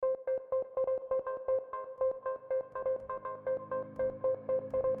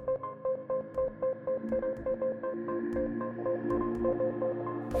From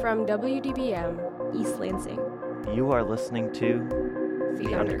WDBM, East Lansing. You are listening to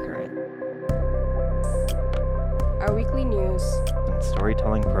The Undercurrent, our weekly news and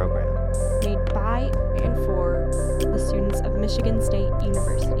storytelling program. Made by and for the students of Michigan State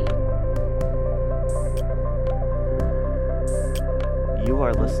University. You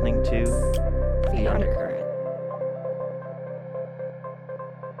are listening to The Undercurrent.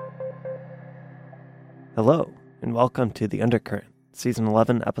 Hello, and welcome to The Undercurrent, Season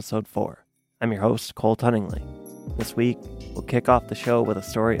 11, Episode 4. I'm your host, Cole Tunningly. This week, we'll kick off the show with a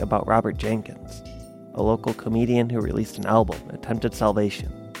story about Robert Jenkins, a local comedian who released an album, Attempted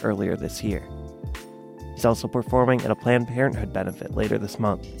Salvation, earlier this year. He's also performing at a Planned Parenthood benefit later this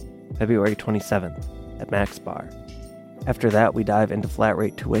month, February 27th, at Max Bar. After that, we dive into flat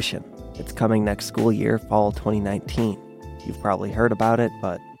rate tuition. It's coming next school year, fall 2019. You've probably heard about it,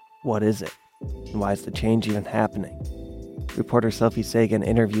 but what is it? And why is the change even happening? Reporter Sophie Sagan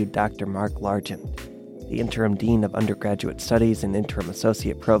interviewed Dr. Mark Largent, the interim dean of undergraduate studies and interim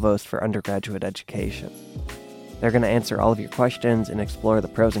associate provost for undergraduate education. They're going to answer all of your questions and explore the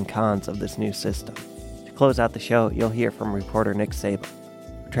pros and cons of this new system. To close out the show, you'll hear from reporter Nick Saba,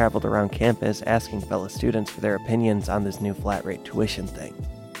 who traveled around campus asking fellow students for their opinions on this new flat rate tuition thing.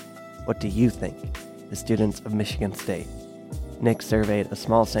 What do you think, the students of Michigan State? Nick surveyed a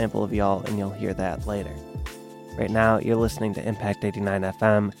small sample of y'all, and you'll hear that later. Right now, you're listening to Impact 89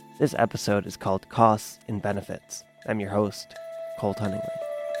 FM. This episode is called Costs and Benefits. I'm your host, Cole Tunningly.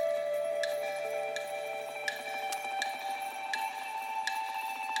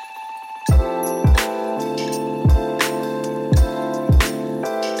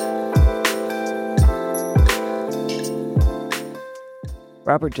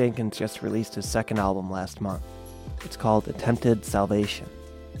 Robert Jenkins just released his second album last month. It's called Attempted Salvation.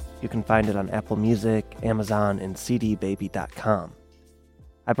 You can find it on Apple Music, Amazon, and cdbaby.com.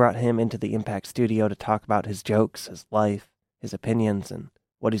 I brought him into the Impact studio to talk about his jokes, his life, his opinions, and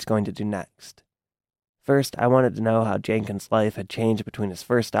what he's going to do next. First, I wanted to know how Jenkins' life had changed between his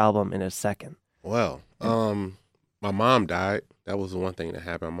first album and his second. Well, my mom died. That was the one thing that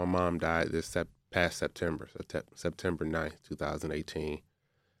happened. My mom died this past September, September 9th, 2018.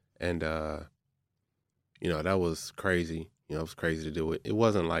 And, that was crazy. It was crazy to do it. It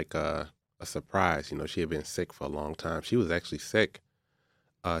wasn't like a surprise. She had been sick for a long time. She was actually sick.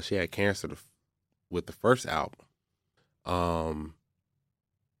 She had cancer with the first album.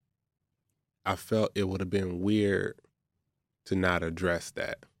 I felt it would have been weird to not address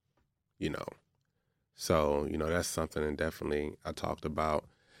that, So, that's something that definitely I talked about.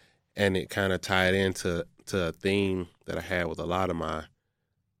 And it kind of tied into a theme that I had with a lot of my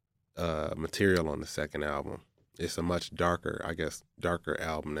material on the second album. It's a much darker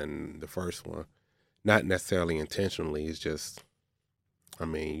album than the first one. Not necessarily intentionally. It's just,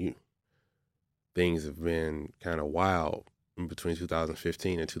 things have been kind of wild in between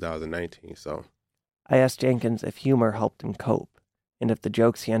 2015 and 2019, so. I asked Jenkins if humor helped him cope, and if the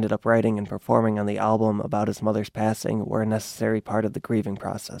jokes he ended up writing and performing on the album about his mother's passing were a necessary part of the grieving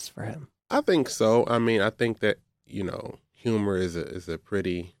process for him. I think so. I think that, humor is a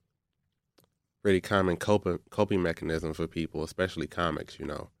pretty common coping mechanism for people, especially comics,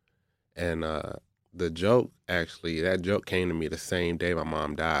 And that joke came to me the same day my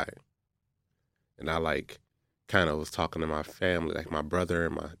mom died. And I kind of was talking to my family, like my brother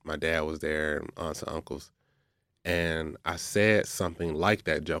and my dad was there, and aunts and uncles. And I said something like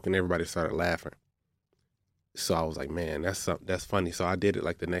that joke, and everybody started laughing. So I was like, man, that's funny. So I did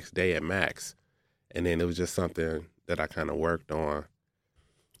it the next day at Max. And then it was just something that I kind of worked on.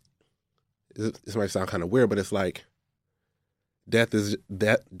 This might sound kind of weird, but it's like death is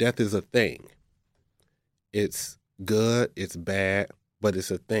a thing. It's good, it's bad, but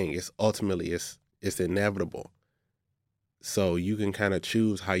it's a thing. It's ultimately it's inevitable. So you can kind of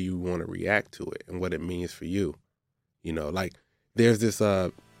choose how you want to react to it and what it means for you. There's this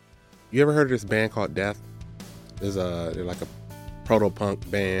you ever heard of this band called Death? They're like a proto-punk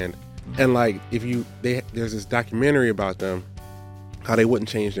band, and there's this documentary about them, how they wouldn't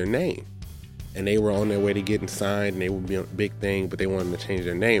change their name. And they were on their way to getting signed, and they would be a big thing, but they wanted to change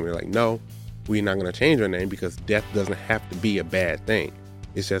their name. They're like, no, we're not going to change our name because death doesn't have to be a bad thing.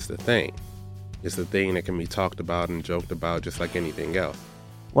 It's just a thing. It's a thing that can be talked about and joked about just like anything else.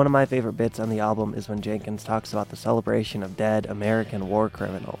 One of my favorite bits on the album is when Jenkins talks about the celebration of dead American war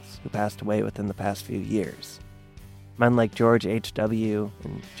criminals who passed away within the past few years. Men like George H.W.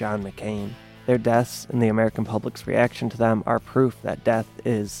 and John McCain, their deaths and the American public's reaction to them are proof that death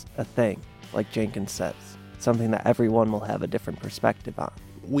is a thing. Like Jenkins says, something that everyone will have a different perspective on.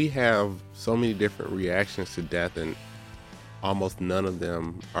 we have so many different reactions to death, and almost none of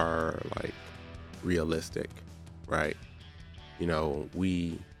them are like realistic, right?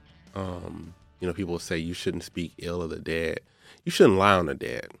 People say you shouldn't speak ill of the dead. You shouldn't lie on the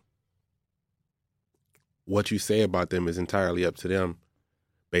dead. What you say about them is entirely up to them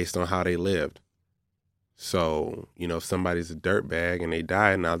based on how they lived. So, if somebody's a dirtbag and they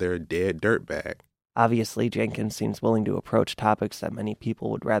die, now they're a dead dirtbag. Obviously, Jenkins seems willing to approach topics that many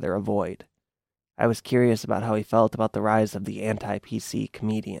people would rather avoid. I was curious about how he felt about the rise of the anti-PC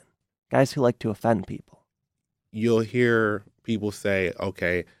comedian, guys who like to offend people. You'll hear people say,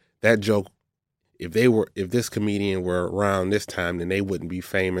 okay, that joke, if this comedian were around this time, then they wouldn't be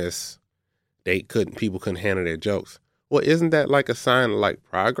famous. People couldn't handle their jokes. Well, isn't that like a sign of like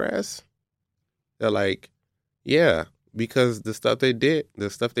progress? They're like, yeah, because the stuff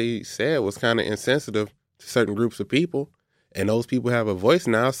they said was kind of insensitive to certain groups of people, and those people have a voice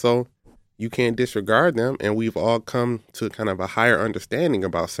now, so you can't disregard them, and we've all come to kind of a higher understanding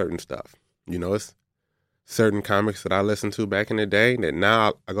about certain stuff. It's certain comics that I listened to back in the day that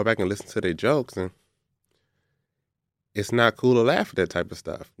now I go back and listen to their jokes, and it's not cool to laugh at that type of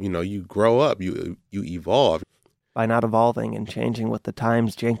stuff. You grow up, you evolve. By not evolving and changing with the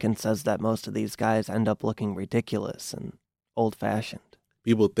times, Jenkins says that most of these guys end up looking ridiculous and old-fashioned.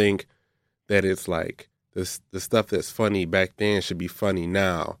 People think that it's like the stuff that's funny back then should be funny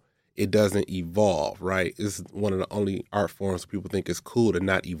now. It doesn't evolve, right? It's one of the only art forms people think it's cool to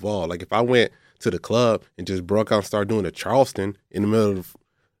not evolve. Like if I went to the club and just broke out and started doing a Charleston in the middle of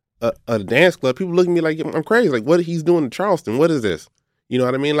a dance club, people look at me like I'm crazy. Like, what he's doing in Charleston? What is this? You know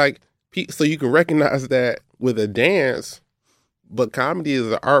what I mean? Like, so you can recognize that with a dance, but comedy is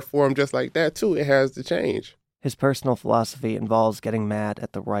an art form just like that too. It has to change. His personal philosophy involves getting mad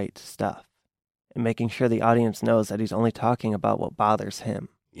at the right stuff and making sure the audience knows that he's only talking about what bothers him.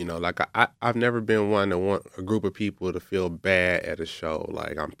 Like I've never been one to want a group of people to feel bad at a show,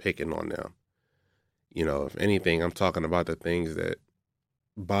 like I'm picking on them. If anything, I'm talking about the things that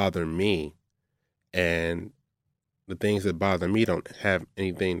bother me, and the things that bother me don't have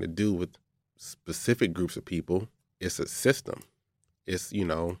anything to do with specific groups of people. It's a system. It's,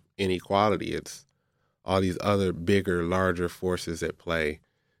 inequality. It's all these other bigger, larger forces at play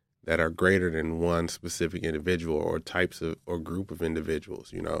that are greater than one specific individual or or group of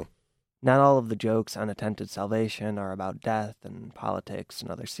individuals, Not all of the jokes on Attempted Salvation are about death and politics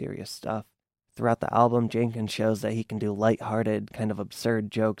and other serious stuff. Throughout the album, Jenkins shows that he can do lighthearted, kind of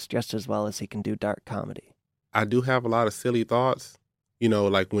absurd jokes just as well as he can do dark comedy. I do have a lot of silly thoughts.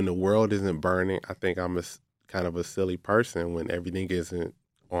 Like when the world isn't burning, I think I'm kind of a silly person when everything isn't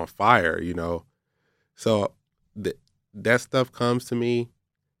on fire, So that stuff comes to me,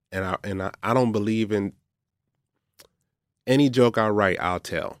 and I don't believe in any joke I write, I'll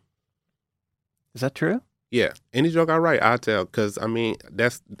tell. Is that true? Yeah, any joke I write, I'll tell, because,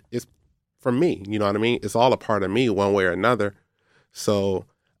 it's from me, you know what I mean? It's all a part of me one way or another. So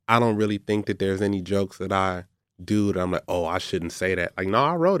I don't really think that there's any jokes that I do that I'm like, oh, I shouldn't say that. Like, no,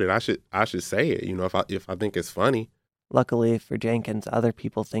 I wrote it. I should say it, if I think it's funny. Luckily for Jenkins, other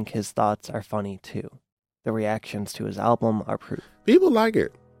people think his thoughts are funny too. The reactions to his album are proof. People like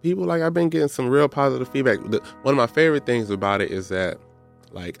it. I've been getting some real positive feedback. One of my favorite things about it is that,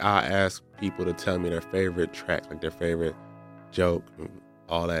 like, I ask people to tell me their favorite track, like their favorite joke and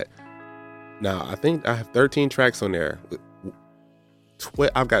all that. Now, I think I have 13 tracks on there.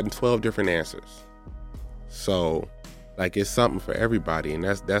 I've gotten 12 different answers. So, like, it's something for everybody, and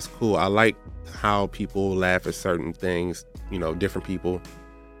that's cool. I like how people laugh at certain things, different people.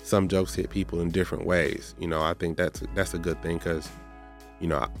 Some jokes hit people in different ways. I think that's a good thing because,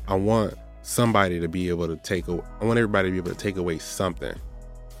 I want somebody to be able to I want everybody to be able to take away something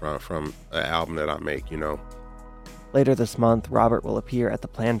from an album that I make, Later this month, Robert will appear at the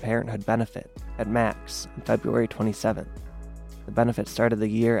Planned Parenthood benefit at Max on February 27th. The benefit started the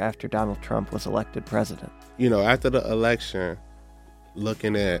year after Donald Trump was elected president. After the election,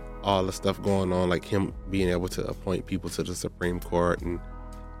 looking at all the stuff going on, like him being able to appoint people to the Supreme Court and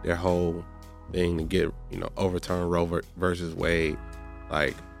their whole thing to get, overturn Roe versus Wade,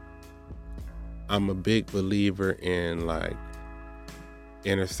 like, I'm a big believer in, like,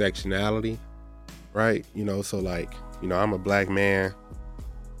 intersectionality, right? So, like, I'm a black man.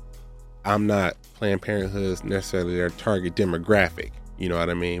 I'm not Planned Parenthood's necessarily their target demographic, you know what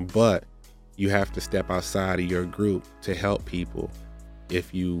I mean? But you have to step outside of your group to help people.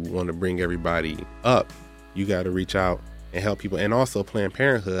 If you want to bring everybody up, you got to reach out and help people. And also Planned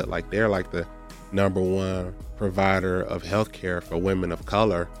Parenthood, like, they're like the #1 provider of healthcare for women of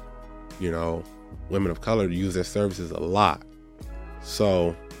color. Women of color use their services a lot.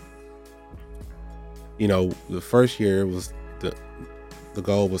 So, the first year was the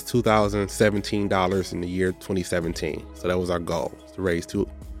goal was $2,017 in the year 2017. So that was our goal, to raise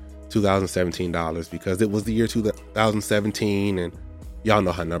 $2,017 because it was the year 2017 and y'all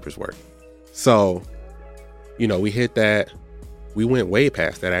know how numbers work. So, we hit that. We went way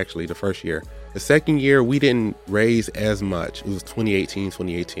past that actually the first year. The second year, we didn't raise as much. It was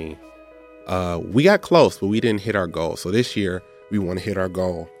 2018. We got close, but we didn't hit our goal. So this year, we want to hit our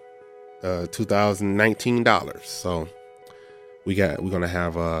goal, $2,019. So we're going to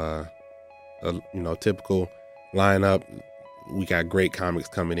have a typical lineup. We got great comics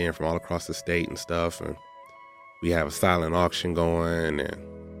coming in from all across the state and stuff. And we have a silent auction going.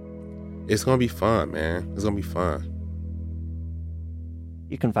 And it's going to be fun, man. It's going to be fun.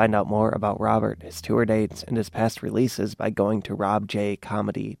 You can find out more about Robert, his tour dates, and his past releases by going to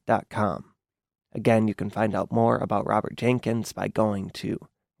robjcomedy.com. Again, you can find out more about Robert Jenkins by going to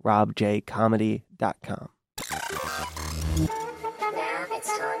robjcomedy.com. Now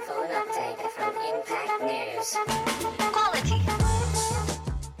it's time for an update from Impact News. Quality.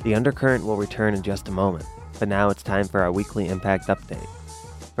 The Undercurrent will return in just a moment, but now it's time for our weekly Impact Update.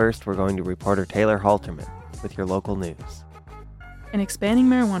 First, we're going to reporter Taylor Halterman with your local news. An expanding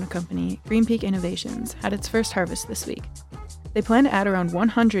marijuana company, Green Peak Innovations, had its first harvest this week. They plan to add around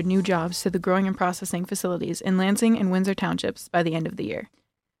 100 new jobs to the growing and processing facilities in Lansing and Windsor townships by the end of the year.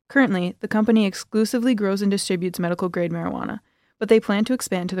 Currently, the company exclusively grows and distributes medical-grade marijuana, but they plan to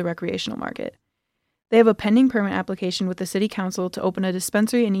expand to the recreational market. They have a pending permit application with the City Council to open a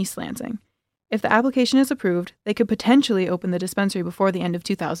dispensary in East Lansing. If the application is approved, they could potentially open the dispensary before the end of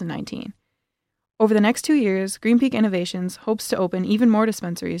 2019. Over the next 2 years, Green Peak Innovations hopes to open even more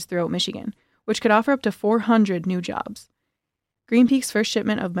dispensaries throughout Michigan, which could offer up to 400 new jobs. Green Peak's first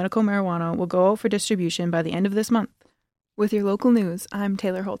shipment of medical marijuana will go out for distribution by the end of this month. With your local news, I'm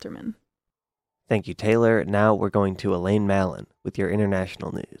Taylor Halterman. Thank you, Taylor. Now we're going to Elaine Mallon with your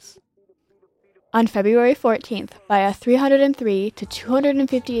international news. On February 14th, by a 303 to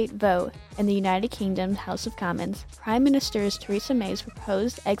 258 vote in the United Kingdom's House of Commons, Prime Minister Theresa May's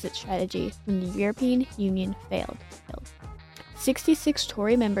proposed exit strategy from the European Union failed. 66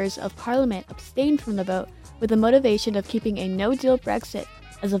 Tory members of Parliament abstained from the vote with the motivation of keeping a no-deal Brexit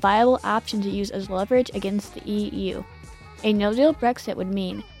as a viable option to use as leverage against the EU. A no-deal Brexit would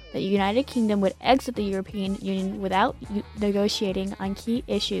mean that the United Kingdom would exit the European Union without negotiating on key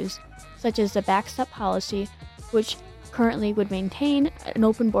issues such as the backstop policy, which currently would maintain an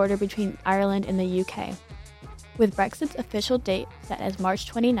open border between Ireland and the UK. With Brexit's official date set as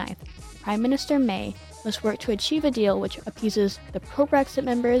March 29th, Prime Minister May must work to achieve a deal which appeases the pro-Brexit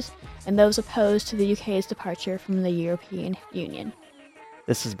members and those opposed to the UK's departure from the European Union.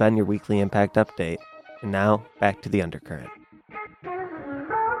 This has been your weekly Impact Update, and now back to the Undercurrent.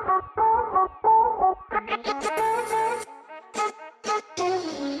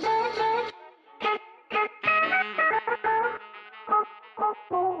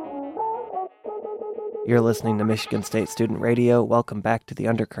 You're listening to Michigan State Student Radio. Welcome back to the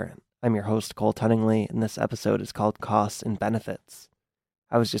Undercurrent. I'm your host, Cole Tunningly, and this episode is called Costs and Benefits.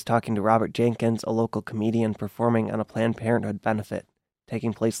 I was just talking to Robert Jenkins, a local comedian performing on a Planned Parenthood benefit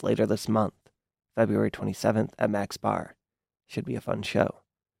taking place later this month, February 27th at Max Bar. Should be a fun show.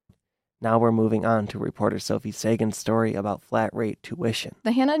 Now we're moving on to reporter Sophie Sagan's story about flat rate tuition.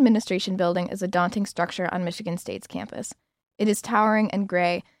 The Hanna Administration Building is a daunting structure on Michigan State's campus. It is towering and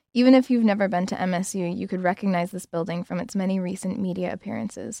gray. Even if you've never been to MSU, you could recognize this building from its many recent media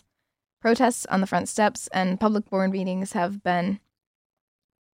appearances. Protests on the front steps and public board meetings here have been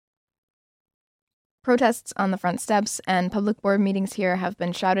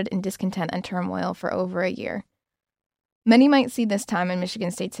shrouded in discontent and turmoil for over a year. Many might see this time in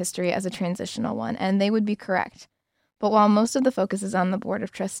Michigan State's history as a transitional one, and they would be correct. But while most of the focus is on the Board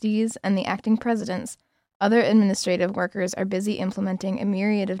of Trustees and the acting presidents, other administrative workers are busy implementing a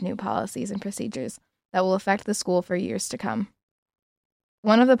myriad of new policies and procedures that will affect the school for years to come.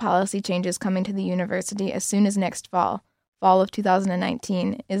 One of the policy changes coming to the university as soon as next fall of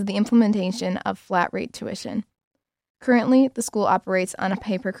 2019, is the implementation of flat-rate tuition. Currently, the school operates on a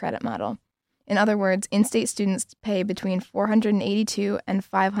pay-per-credit model. In other words, in-state students pay between $482 and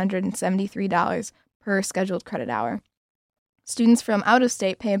 $573 per scheduled credit hour. Students from out of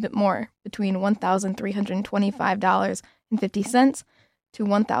state pay a bit more, between $1,325.50 to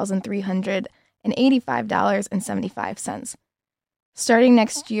 $1,385.75. Starting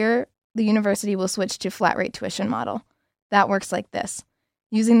next year, the university will switch to flat-rate tuition model. That works like this.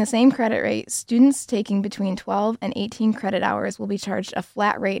 Using the same credit rate, students taking between 12 and 18 credit hours will be charged a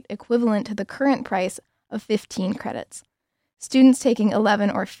flat rate equivalent to the current price of 15 credits. Students taking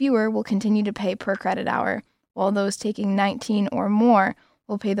 11 or fewer will continue to pay per credit hour, while those taking 19 or more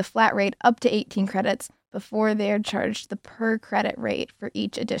will pay the flat rate up to 18 credits before they are charged the per credit rate for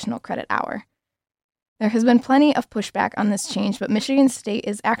each additional credit hour. There has been plenty of pushback on this change, but Michigan State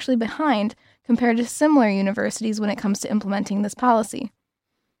is actually behind compared to similar universities when it comes to implementing this policy.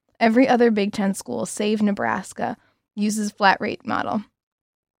 Every other Big Ten school, save Nebraska, uses flat rate model.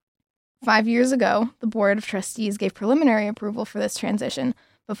 5 years ago, the Board of Trustees gave preliminary approval for this transition,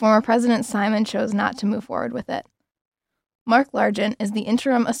 but former President Simon chose not to move forward with it. Mark Largent is the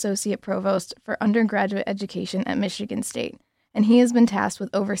interim associate provost for undergraduate education at Michigan State, and he has been tasked with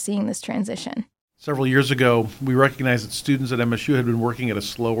overseeing this transition. Several years ago, we recognized that students at MSU had been working at a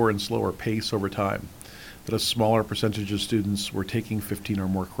slower and slower pace over time, that a smaller percentage of students were taking 15 or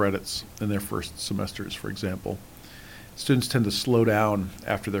more credits in their first semesters, for example. Students tend to slow down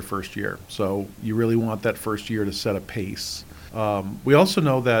after their first year, so you really want that first year to set a pace. We also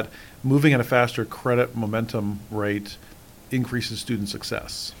know that moving at a faster credit momentum rate increases student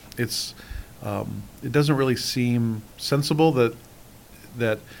success. It doesn't really seem sensible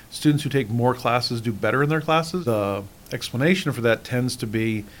that students who take more classes do better in their classes. The explanation for that tends to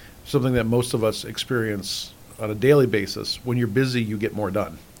be something that most of us experience on a daily basis. When you're busy, you get more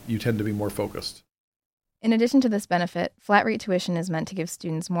done. You tend to be more focused. In addition to this benefit, flat rate tuition is meant to give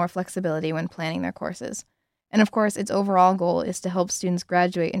students more flexibility when planning their courses. And of course, its overall goal is to help students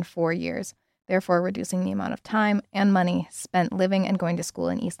graduate in 4 years, therefore reducing the amount of time and money spent living and going to school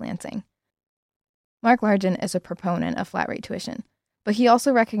in East Lansing. Mark Largent is a proponent of flat rate tuition, but he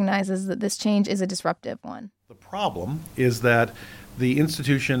also recognizes that this change is a disruptive one. The problem is that the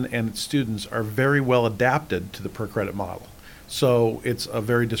institution and its students are very well adapted to the per credit model. So it's a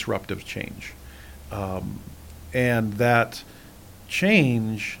very disruptive change. And that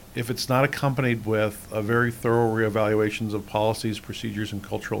change, if it's not accompanied with a very thorough reevaluations of policies, procedures, and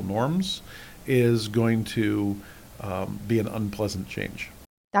cultural norms, is going to be an unpleasant change.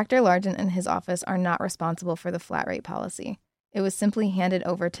 Dr. Largent and his office are not responsible for the flat rate policy. It was simply handed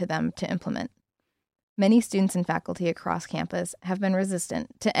over to them to implement. Many students and faculty across campus have been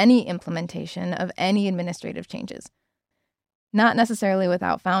resistant to any implementation of any administrative changes, not necessarily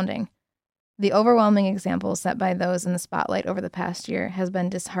without founding. The overwhelming example set by those in the spotlight over the past year has been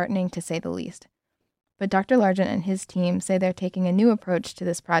disheartening to say the least. But Dr. Largent and his team say they're taking a new approach to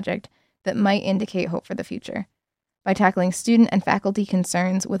this project that might indicate hope for the future by tackling student and faculty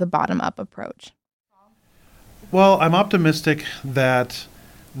concerns with a bottom-up approach. Well, I'm optimistic that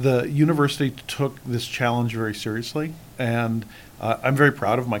the university took this challenge very seriously, and I'm very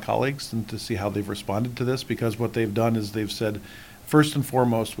proud of my colleagues and to see how they've responded to this, because what they've done is they've said, first and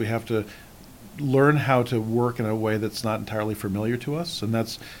foremost, we have to learn how to work in a way that's not entirely familiar to us, and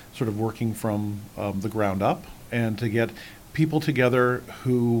that's sort of working from the ground up, and to get people together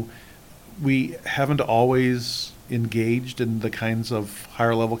who we haven't always engaged in the kinds of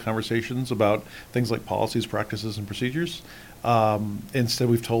higher level conversations about things like policies, practices, and procedures. Instead,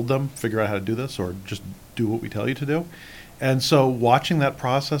 we've told them, figure out how to do this, or just do what we tell you to do. And so watching that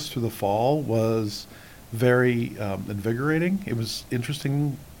process through the fall was very invigorating. It was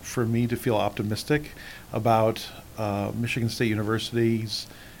interesting for me to feel optimistic about Michigan State University's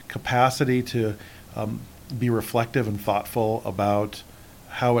capacity to be reflective and thoughtful about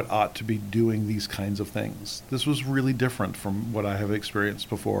how it ought to be doing these kinds of things. This was really different from what I have experienced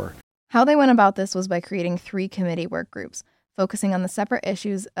before. How they went about this was by creating 3 committee work groups, focusing on the separate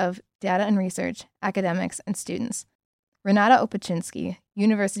issues of data and research, academics, and students. Renata Opachinsky,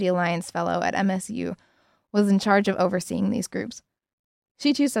 University Alliance Fellow at MSU, was in charge of overseeing these groups.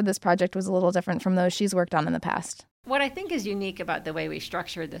 She too said this project was a little different from those she's worked on in the past. What I think is unique about the way we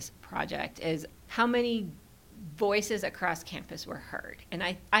structured this project is how many voices across campus were heard. And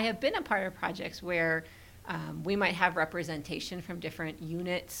I have been a part of projects where we might have representation from different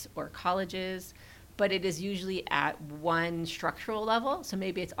units or colleges, but it is usually at one structural level. So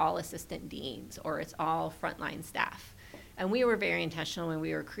maybe it's all assistant deans or it's all frontline staff. And we were very intentional when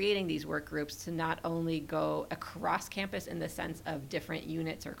we were creating these work groups to not only go across campus in the sense of different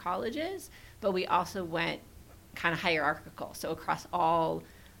units or colleges, but we also went kind of hierarchical. So across all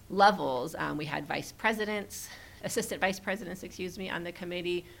levels, we had assistant vice presidents, on the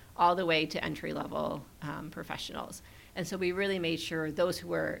committee, all the way to entry-level professionals. And so we really made sure those who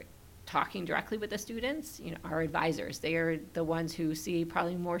were talking directly with the students, our advisors, they are the ones who see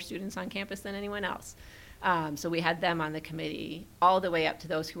probably more students on campus than anyone else. So we had them on the committee, all the way up to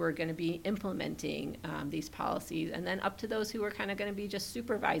those who were going to be implementing these policies, and then up to those who were kind of going to be just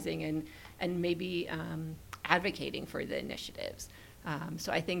supervising and maybe advocating for the initiatives.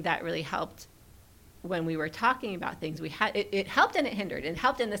 So I think that really helped when we were talking about things, we had it helped and it hindered. It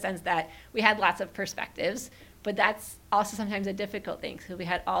helped in the sense that we had lots of perspectives, but that's also sometimes a difficult thing because we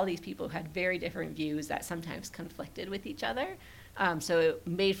had all these people who had very different views that sometimes conflicted with each other. So it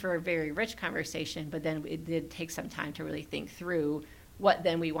made for a very rich conversation, but then it did take some time to really think through what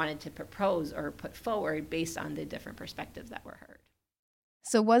then we wanted to propose or put forward based on the different perspectives that were heard.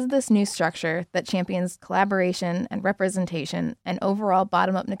 So was this new structure that champions collaboration and representation and overall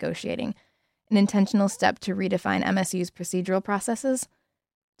bottom-up negotiating an intentional step to redefine MSU's procedural processes?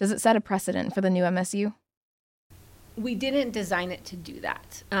 Does it set a precedent for the new MSU? We didn't design it to do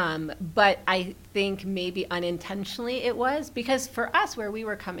that, but I think maybe unintentionally it was, because for us, where we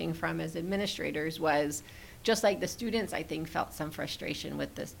were coming from as administrators was just like the students, I think, felt some frustration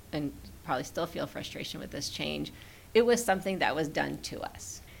with this and probably still feel frustration with this change. It was something that was done to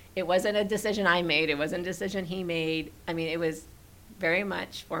us. It wasn't a decision I made. It wasn't a decision he made. I mean, it was very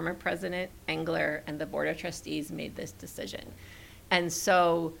much former President Engler and the Board of Trustees made this decision. And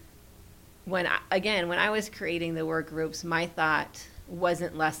so when I was creating the work groups, my thought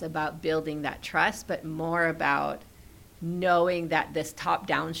wasn't less about building that trust, but more about knowing that this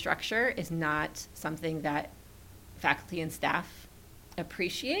top-down structure is not something that faculty and staff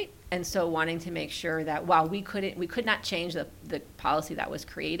appreciate. And so wanting to make sure that while we could not change the policy that was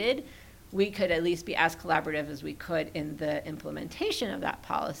created, we could at least be as collaborative as we could in the implementation of that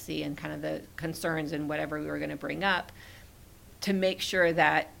policy and kind of the concerns and whatever we were going to bring up to make sure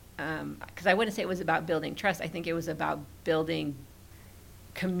that, because I wouldn't say it was about building trust, I think it was about building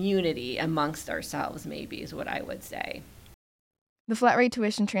community amongst ourselves, maybe is what I would say. The flat rate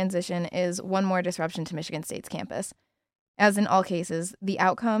tuition transition is one more disruption to Michigan State's campus. As in all cases, the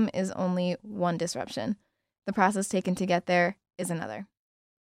outcome is only one disruption. The process taken to get there is another.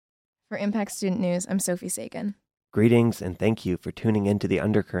 For Impact Student News, I'm Sophie Sagan. Greetings and thank you for tuning in to The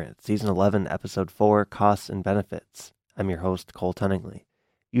Undercurrent, Season 11, Episode 4, Costs and Benefits. I'm your host, Cole Tunningly.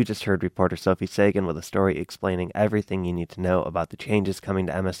 You just heard reporter Sophie Sagan with a story explaining everything you need to know about the changes coming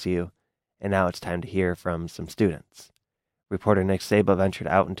to MSU, and now it's time to hear from some students. Reporter Nick Saba ventured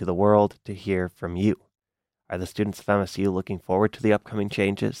out into the world to hear from you. Are the students of MSU looking forward to the upcoming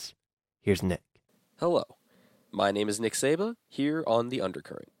changes? Here's Nick. Hello, my name is Nick Saba, here on The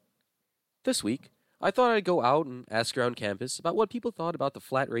Undercurrent. This week, I thought I'd go out and ask around campus about what people thought about the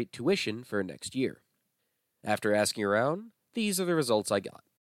flat rate tuition for next year. After asking around, these are the results I got.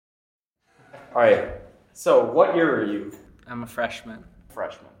 All right, so what year are you? I'm a freshman.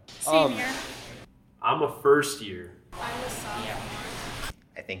 Senior. I'm a first year. I'm a sophomore.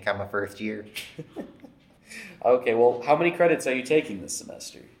 I think I'm a first year. Okay, well, how many credits are you taking this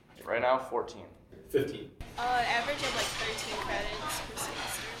semester? Right now, 14. 15. An average of like 13 credits per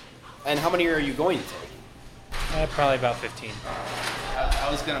semester. And how many are you going to take? Probably about 15. I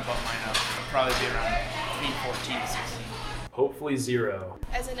was going to bump mine up. It'll probably be around between 14 and 16. Hopefully 0.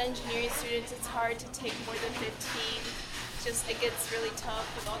 As an engineering student, it's hard to take more than 15. Just it gets really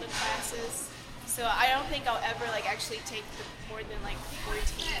tough with all the classes. So I don't think I'll ever actually take more than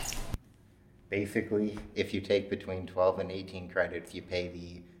 14. Basically, if you take between 12 and 18 credits, you pay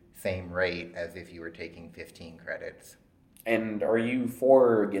the same rate as if you were taking 15 credits. And are you for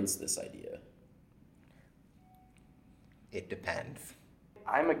or against this idea? It depends.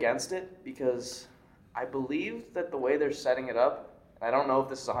 I'm against it because I believe that the way they're setting it up, and I don't know if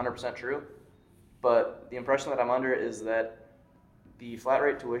this is 100% true, but the impression that I'm under is that the flat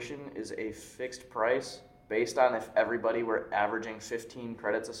rate tuition is a fixed price based on if everybody were averaging 15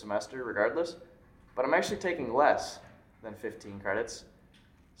 credits a semester regardless, but I'm actually taking less than 15 credits.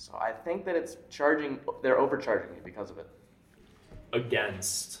 So I think that they're overcharging me because of it.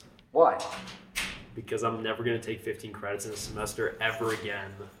 Against. Why? Because I'm never going to take 15 credits in a semester ever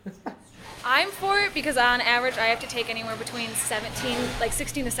again. I'm for it because on average I have to take anywhere between 16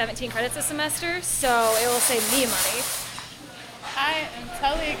 to 17 credits a semester, so it will save me money. I am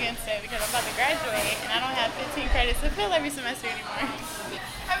totally against it because I'm about to graduate and I don't have 15 credits to fill every semester anymore.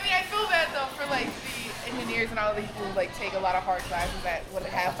 I mean, I feel bad though for the engineers and all the people who take a lot of hard classes that would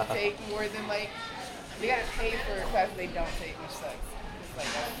have to take more than they gotta pay for classes they don't take, which sucks.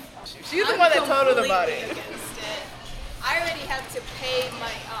 She's the one that told us about it. Against it. I already have to pay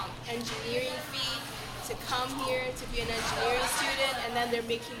my engineering fee to come here to be an engineering student, and then they're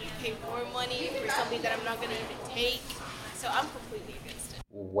making me pay more money for something that I'm not gonna even take. So I'm completely against it.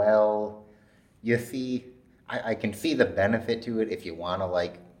 Well, you see, I can see the benefit to it if you want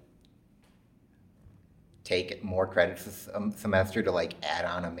to take more credits a semester to add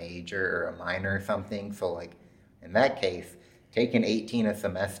on a major or a minor or something. So in that case, taking 18 a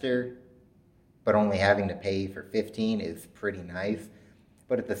semester, but only having to pay for 15 is pretty nice.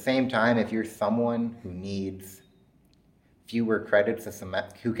 But at the same time, if you're someone who needs fewer credits a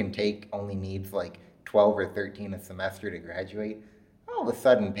semester, who only needs like 12 or 13 a semester to graduate, all of a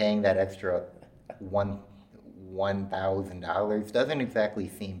sudden paying that extra $1,000 doesn't exactly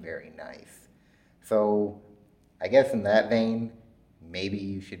seem very nice. So I guess in that vein, maybe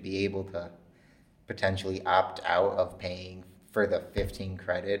you should be able to potentially opt out of paying for the 15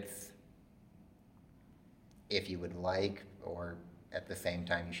 credits if you would like, or at the same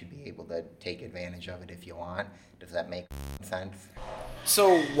time you should be able to take advantage of it if you want. Does that make sense?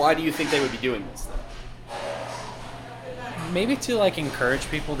 So why do you think they would be doing this then? Maybe to like encourage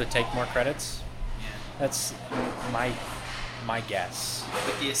people to take more credits. Yeah. That's my guess.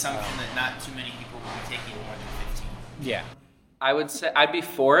 With the assumption that not too many people will be taking more than 15. Yeah. I would say I'd be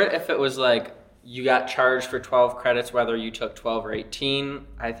for it if it was like you got charged for 12 credits whether you took 12 or 18.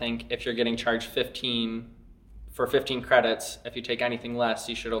 I think if you're getting charged 15 for 15 credits, if you take anything less,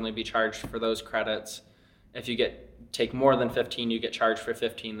 you should only be charged for those credits. If you take more than 15, you get charged for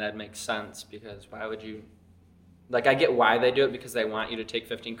 15. That makes sense, because why would you? Like, I get why they do it, because they want you to take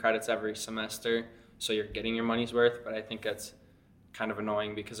 15 credits every semester, so you're getting your money's worth, but I think that's kind of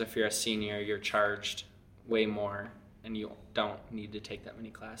annoying, because if you're a senior, you're charged way more, and you don't need to take that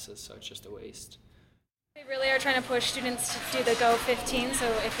many classes, so it's just a waste. They really are trying to push students to do the Go 15, so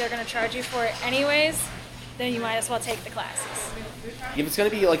if they're going to charge you for it anyways, then you might as well take the classes. If it's going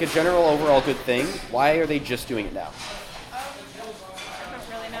to be like a general overall good thing, why are they just doing it now? I don't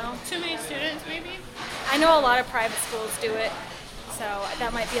really know. Too many students, maybe? I know a lot of private schools do it, so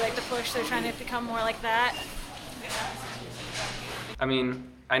that might be like the push. They're trying to become more like that. I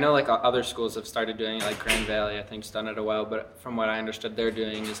mean, I know like other schools have started doing it, like Grand Valley, I think's done it a while, but from what I understood, they're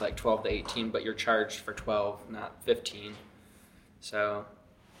doing is like 12 to 18, but you're charged for 12, not 15. So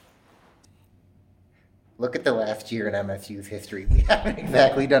look at the last year in MSU's history. We haven't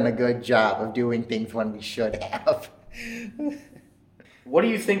exactly done a good job of doing things when we should have. What do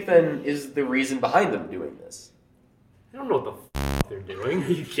you think then is the reason behind them doing this? I don't know what the they're doing. Are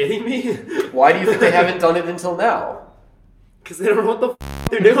you kidding me? Why do you think they haven't done it until now? Because they don't know what the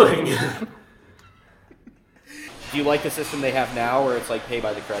they're doing. Do you like the system they have now, where it's like pay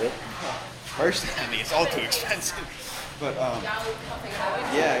by the credit? Personally, I mean, it's all too expensive. But,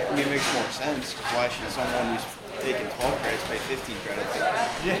 yeah, I mean, it makes more sense. Why should someone who's taking 12 credits pay 15 credits?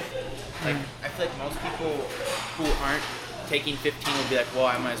 Yeah. Like, I feel like most people who aren't taking 15 will be like, well,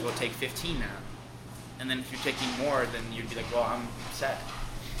 I might as well take 15 now. And then if you're taking more, then you'd be like, well, I'm set.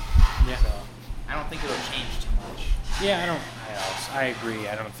 Yeah. So, I don't think it'll change too much. Yeah, I agree.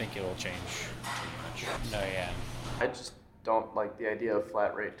 I don't think it'll change too much. No, yeah. I just don't like the idea of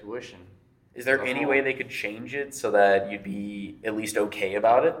flat rate tuition. Is there any way they could change it so that you'd be at least okay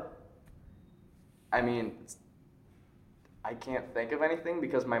about it? I mean, I can't think of anything,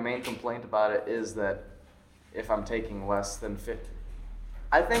 because my main complaint about it is that if I'm taking less than 50,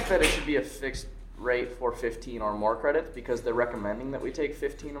 I think that it should be a fixed rate for 15 or more credits, because they're recommending that we take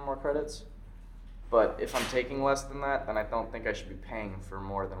 15 or more credits. But if I'm taking less than that, then I don't think I should be paying for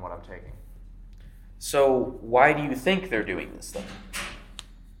more than what I'm taking. So why do you think they're doing this then?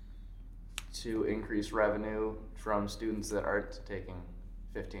 To increase revenue from students that aren't taking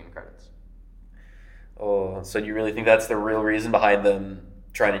 15 credits. Oh, so you really think that's the real reason behind them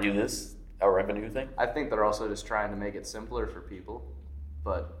trying to do this, a revenue thing? I think they're also just trying to make it simpler for people,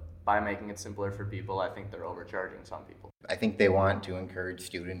 but by making it simpler for people, I think they're overcharging some people. I think they want to encourage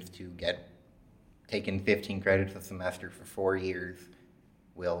students to taking 15 credits a semester for 4 years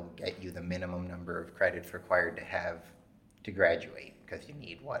will get you the minimum number of credits required to have to graduate, because you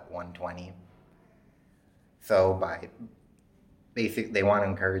need, 120? So they want to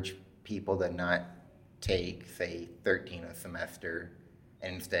encourage people to not take, say, 13 a semester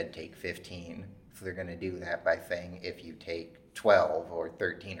and instead take 15. So they're going to do that by saying if you take 12 or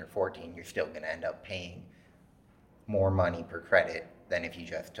 13 or 14, you're still going to end up paying more money per credit than if you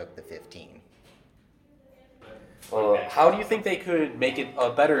just took the 15. Well, how do you think they could make it a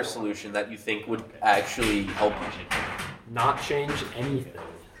better solution that you think would actually help you? Not change anything.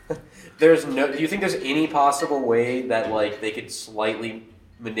 Do you think there's any possible way that like they could slightly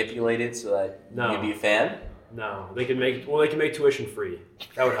manipulate it so that you'd be a fan? No, they can make tuition free.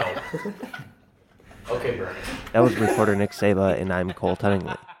 That would help. Okay, Bernie. That was reporter Nick Saba, and I'm Cole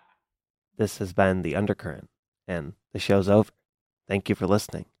Tunningly. This has been The Undercurrent, and the show's over. Thank you for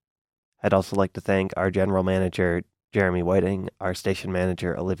listening. I'd also like to thank our general manager, Jeremy Whiting, our station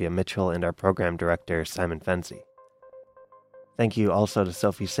manager, Olivia Mitchell, and our program director, Simon Fency. Thank you also to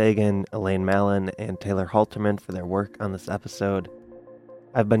Sophie Sagan, Elaine Mallon, and Taylor Halterman for their work on this episode.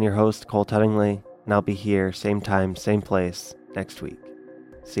 I've been your host, Cole Tunningly, and I'll be here same time, same place next week.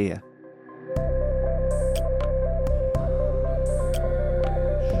 See ya.